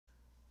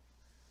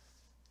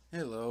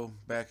Hello,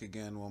 back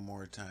again one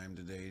more time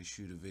today to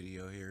shoot a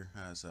video here.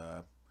 I was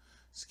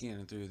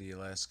scanning through the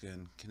Alaska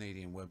and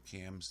Canadian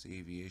webcams, the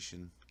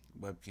aviation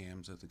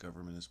webcams that the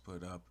government has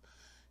put up,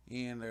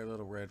 and their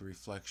little red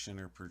reflection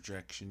or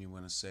projection, you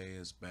want to say,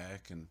 is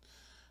back, and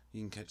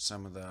you can catch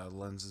some of the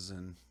lenses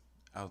in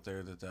out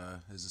there that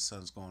as the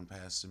sun's going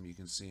past them, you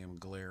can see them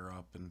glare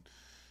up and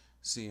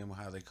see them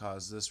how they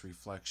cause this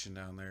reflection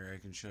down there. I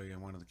can show you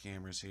on one of the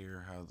cameras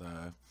here how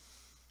the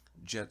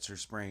jets are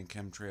spraying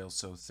chemtrails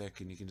so thick,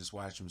 and you can just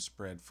watch them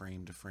spread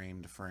frame to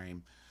frame to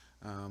frame.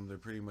 They're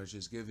pretty much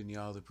just giving you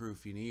all the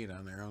proof you need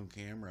on their own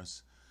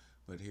cameras.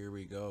 But here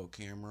we go,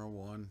 camera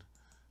one.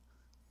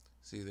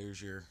 See,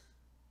 there's your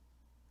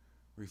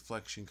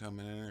reflection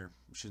coming in, or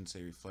I shouldn't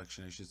say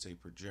reflection, I should say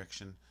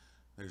projection.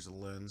 There's a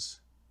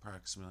lens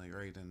approximately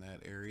right in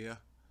that area.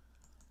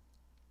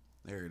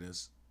 There it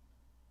is.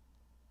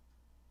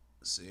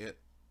 See it?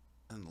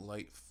 And the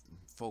light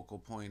focal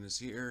point is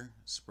here,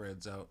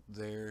 spreads out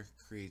there,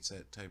 creates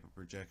that type of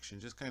projection,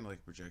 just kind of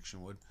like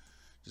projection would,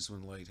 just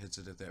when light hits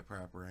it at that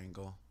proper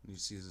angle. And you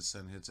see as the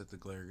sun hits it, the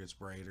glare gets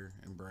brighter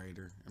and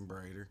brighter and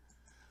brighter.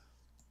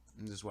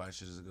 And just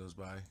watch it as it goes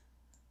by.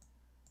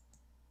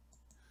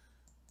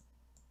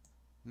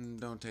 And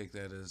don't take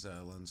that as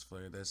a lens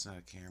flare, that's not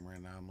a camera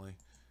anomaly.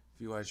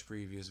 If you watch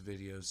previous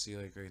videos, see,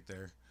 like right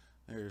there,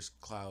 there's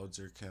clouds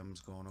or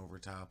chems going over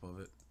top of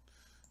it.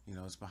 You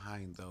know, it's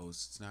behind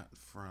those, it's not in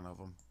front of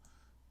them,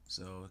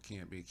 so it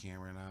can't be a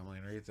camera anomaly.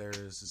 And right there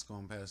is it's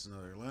going past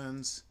another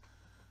lens.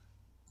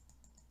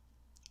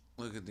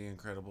 Look at the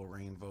incredible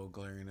rainbow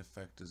glaring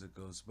effect as it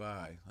goes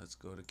by. Let's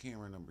go to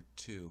camera number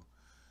two.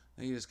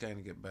 They just kind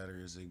of get better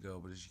as they go,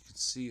 but as you can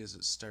see, as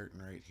it's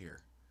starting right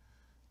here,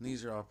 and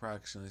these are all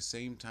approximately the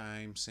same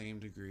time, same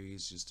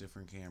degrees, just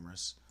different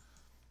cameras.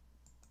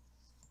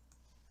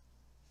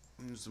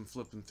 And as I'm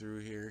flipping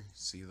through here,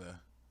 see the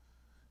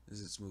as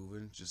it's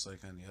moving just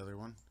like on the other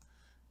one,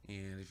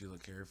 and if you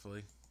look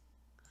carefully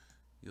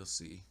you'll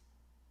see,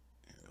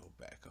 it'll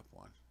back up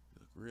one,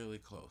 look really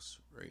close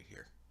right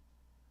here,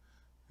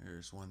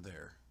 there's one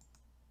there,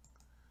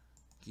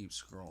 keep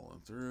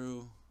scrolling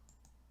through,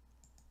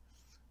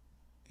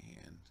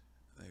 and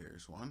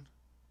there's one.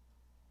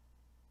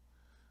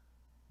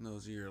 And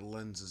those are your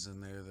lenses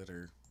in there that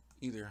are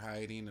either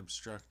hiding,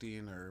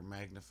 obstructing, or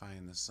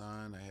magnifying the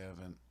sun. I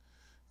haven't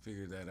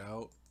figured that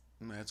out.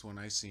 And that's one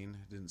I seen,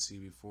 didn't see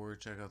before.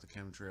 Check out the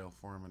chemtrail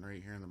forming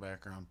right here in the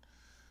background.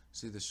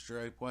 See the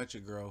stripe? Watch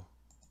it grow.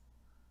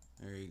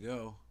 There you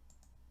go.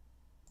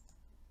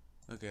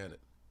 Look at it.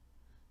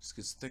 Just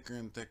gets thicker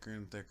and thicker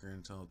and thicker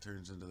until it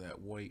turns into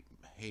that white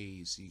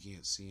haze. You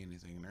can't see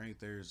anything. And right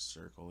there's a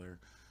circle there.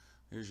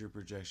 There's your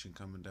projection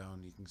coming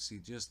down. You can see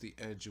just the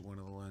edge of one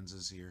of the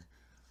lenses here.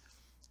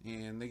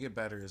 And they get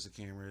better as the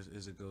camera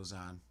as it goes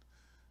on.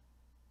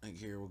 Like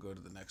here, we'll go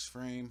to the next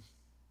frame.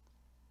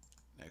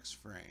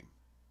 Next frame.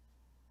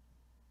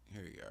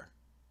 Here you are.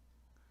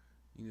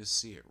 You can just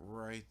see it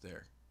right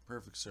there.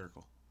 Perfect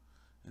circle.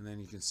 And then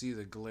you can see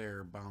the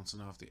glare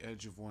bouncing off the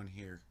edge of one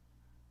here.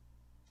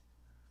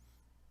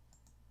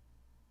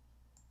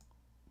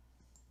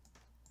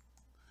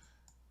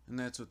 And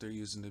that's what they're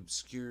using to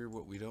obscure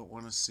what we don't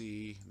want to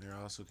see. They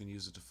also can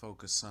use it to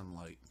focus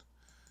sunlight.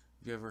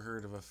 If you ever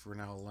heard of a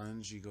Fresnel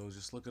lens, you go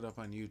just look it up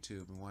on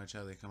YouTube and watch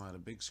how they come out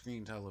of big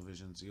screen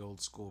televisions, the old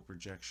school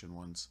projection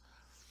ones.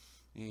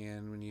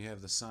 And when you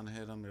have the sun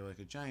hit them, they're like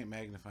a giant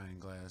magnifying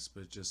glass,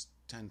 but just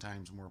 10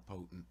 times more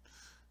potent.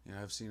 You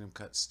know, I've seen them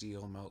cut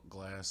steel, melt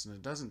glass, and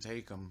it doesn't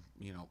take them,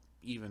 you know,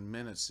 even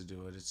minutes to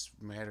do it. It's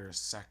a matter of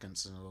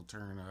seconds, and it'll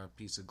turn a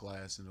piece of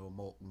glass into a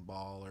molten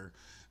ball or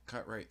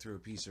cut right through a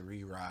piece of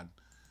re-rod.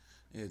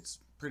 It's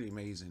pretty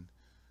amazing.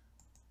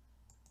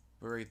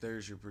 But right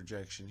there's your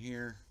projection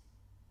here.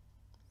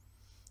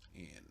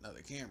 And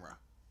another camera.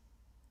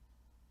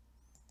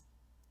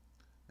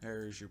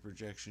 There's your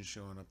projection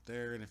showing up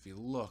there, and if you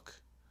look,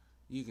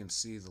 you can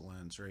see the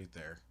lens right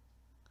there.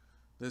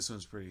 This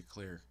one's pretty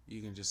clear.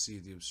 You can just see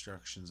the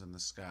obstructions in the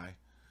sky.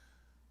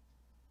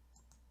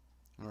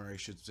 Or I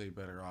should say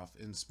better off,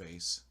 in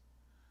space.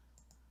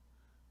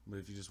 But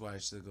if you just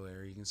watch the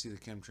glare, you can see the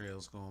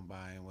chemtrails going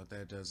by, and what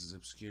that does is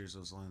obscures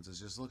those lenses.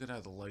 Just look at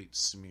how the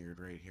light's smeared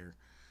right here.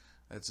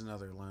 That's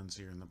another lens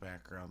here in the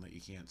background that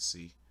you can't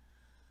see.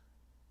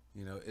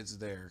 You know, it's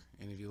there,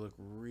 and if you look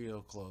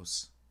real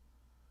close,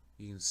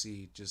 you can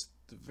see just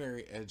the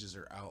very edges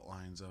or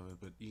outlines of it,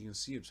 but you can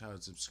see how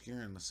it's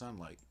obscuring the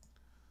sunlight.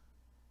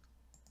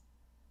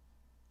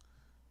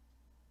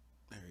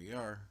 There you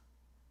are.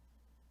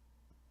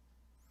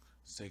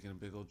 It's taking a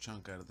big old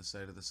chunk out of the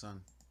side of the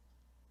sun.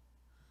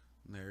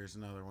 And there's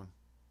another one.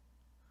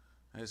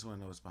 I just want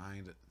to know what's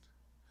behind it.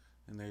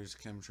 And there's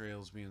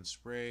chemtrails being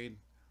sprayed.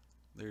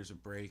 There's a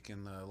break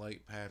in the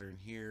light pattern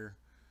here.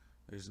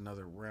 There's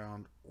another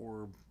round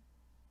orb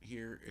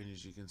here, and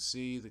as you can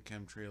see, the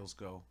chemtrails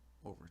go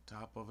over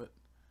top of it.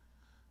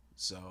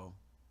 So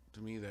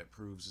to me that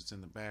proves it's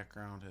in the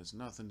background, has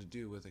nothing to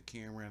do with a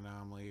camera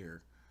anomaly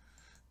or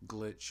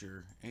glitch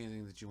or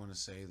anything that you want to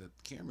say that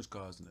the camera's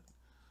causing it.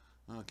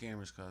 Well, the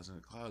camera's causing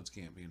it. Clouds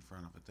can't be in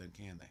front of it then,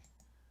 can they?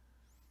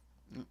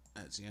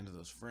 That's the end of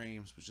those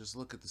frames, but just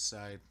look at the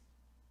side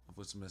of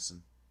what's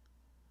missing.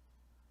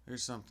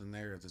 There's something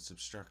there that's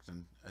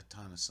obstructing a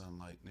ton of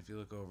sunlight. And if you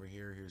look over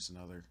here, here's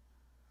another.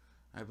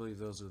 I believe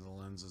those are the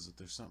lenses, that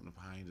there's something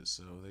behind it,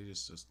 so they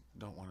just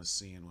don't want us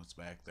seeing what's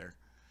back there.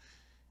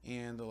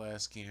 And the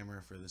last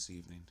camera for this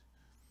evening.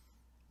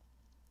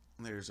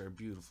 There's our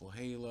beautiful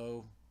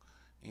halo.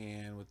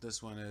 And what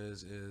this one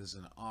is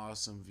an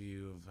awesome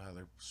view of how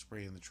they're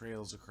spraying the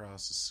trails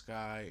across the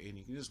sky, and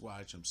you can just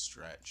watch them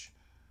stretch.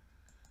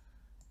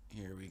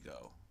 Here we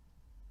go.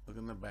 Look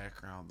in the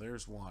background.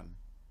 There's one.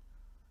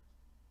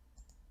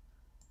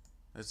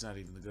 That's not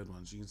even the good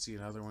ones. You can see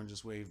another one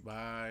just wave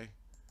by.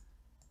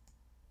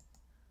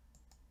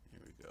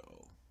 Here we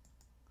go.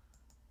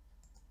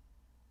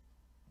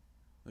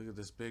 Look at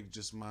this big,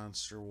 just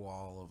monster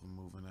wall of them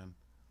moving in.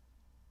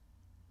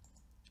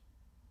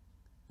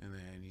 And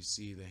then you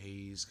see the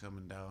haze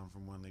coming down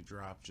from when they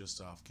drop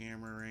just off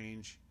camera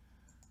range,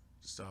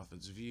 just off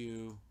its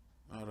view.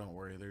 Oh, don't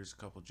worry, there's a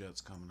couple jets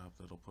coming up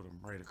that'll put them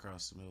right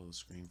across the middle of the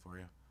screen for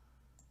you.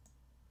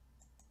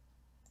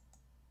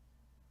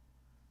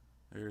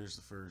 There's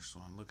the first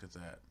one. Look at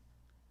that.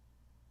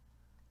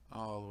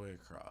 All the way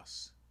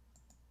across.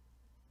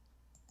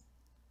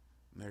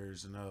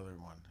 There's another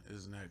one.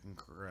 Isn't that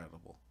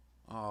incredible?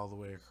 All the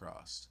way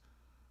across.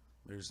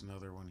 There's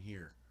another one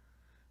here.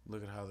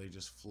 Look at how they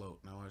just float.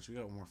 Now watch, we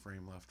got one more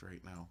frame left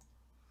right now.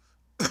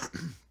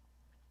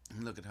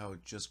 Look at how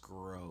it just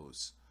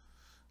grows.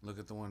 Look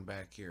at the one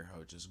back here,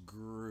 how it just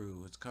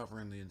grew. It's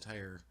covering the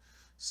entire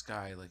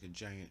sky like a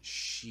giant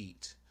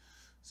sheet,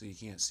 so you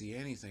can't see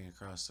anything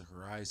across the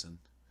horizon.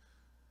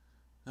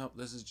 Nope,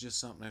 this is just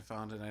something I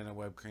found in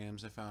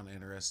webcams. I found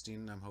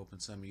interesting. I'm hoping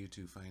some of you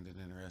too find it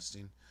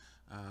interesting.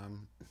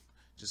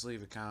 Just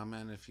leave a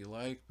comment if you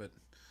like, but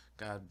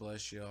God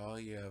bless you all.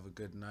 You have a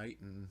good night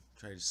and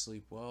try to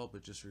sleep well,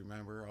 but just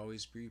remember,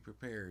 always be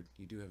prepared.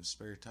 You do have a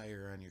spare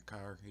tire on your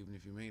car, even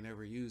if you may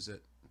never use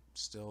it,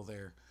 still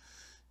there.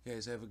 You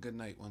guys have a good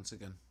night once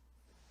again.